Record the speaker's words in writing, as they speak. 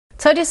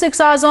36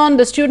 hours on,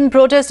 the student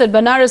protest at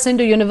Banaras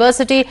Hindu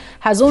University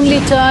has only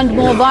turned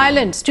more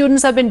violent.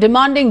 Students have been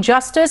demanding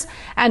justice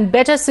and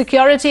better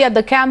security at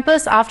the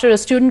campus after a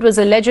student was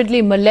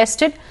allegedly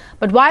molested.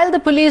 But while the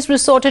police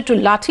resorted to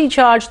lathi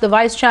charge, the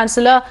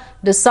Vice-Chancellor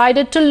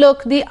decided to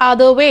look the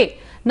other way.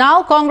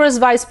 Now, Congress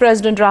Vice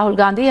President Rahul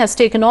Gandhi has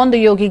taken on the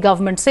Yogi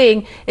government,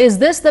 saying, is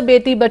this the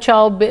Beti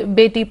Bachao,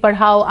 Beti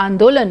Padhao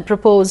Andolan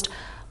proposed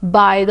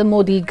by the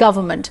Modi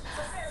government?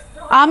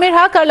 Amir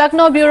Haq, our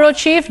Lucknow Bureau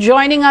Chief,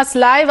 joining us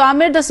live.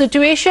 Amir, the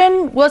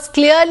situation was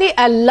clearly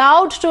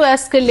allowed to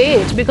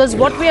escalate because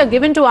what we are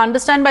given to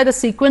understand by the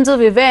sequence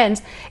of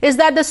events is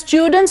that the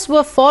students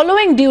were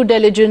following due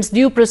diligence,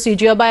 due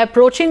procedure by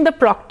approaching the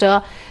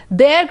proctor.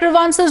 Their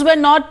grievances were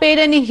not paid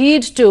any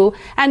heed to,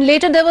 and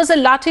later there was a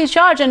lathi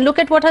charge. And look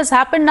at what has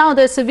happened now.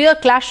 There are severe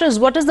clashes.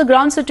 What is the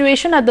ground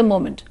situation at the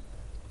moment?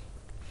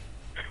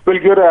 Well,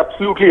 you're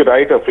absolutely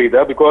right,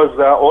 Afrida, because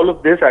all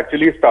of this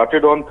actually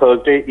started on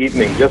Thursday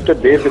evening, just a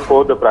day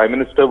before the Prime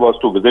Minister was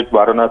to visit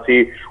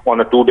Varanasi on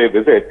a two-day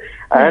visit.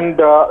 And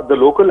the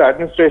local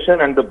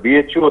administration and the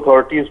BHU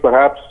authorities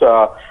perhaps,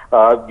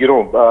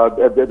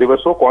 they were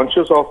so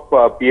conscious of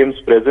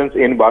PM's presence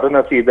in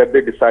Varanasi that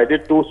they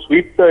decided to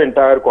sweep the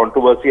entire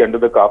controversy under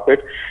the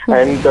carpet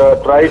and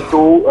try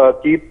to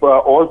keep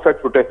all such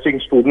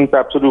protesting students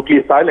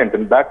absolutely silent.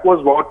 And that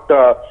was what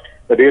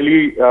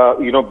really,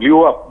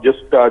 blew up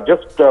just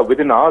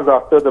within hours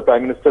after the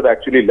Prime Minister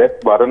actually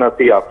left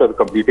Varanasi after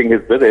completing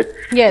his visit.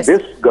 Yes.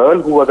 This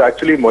girl who was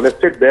actually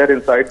molested there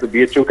inside the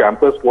BHU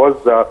campus was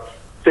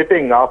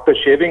sitting after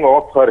shaving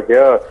off her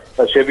hair,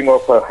 shaving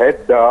off her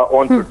head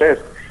on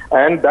protest.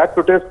 And that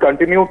protest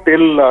continued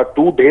till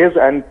 2 days,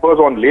 and it was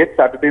on late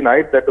Saturday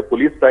night that the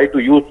police tried to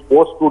use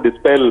force to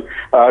dispel,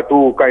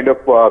 to kind of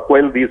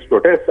quell these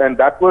protests. And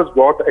that was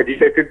what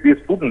agitated these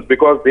students,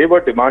 because they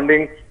were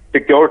demanding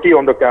security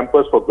on the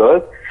campus for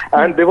girls,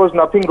 and there was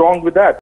nothing wrong with that.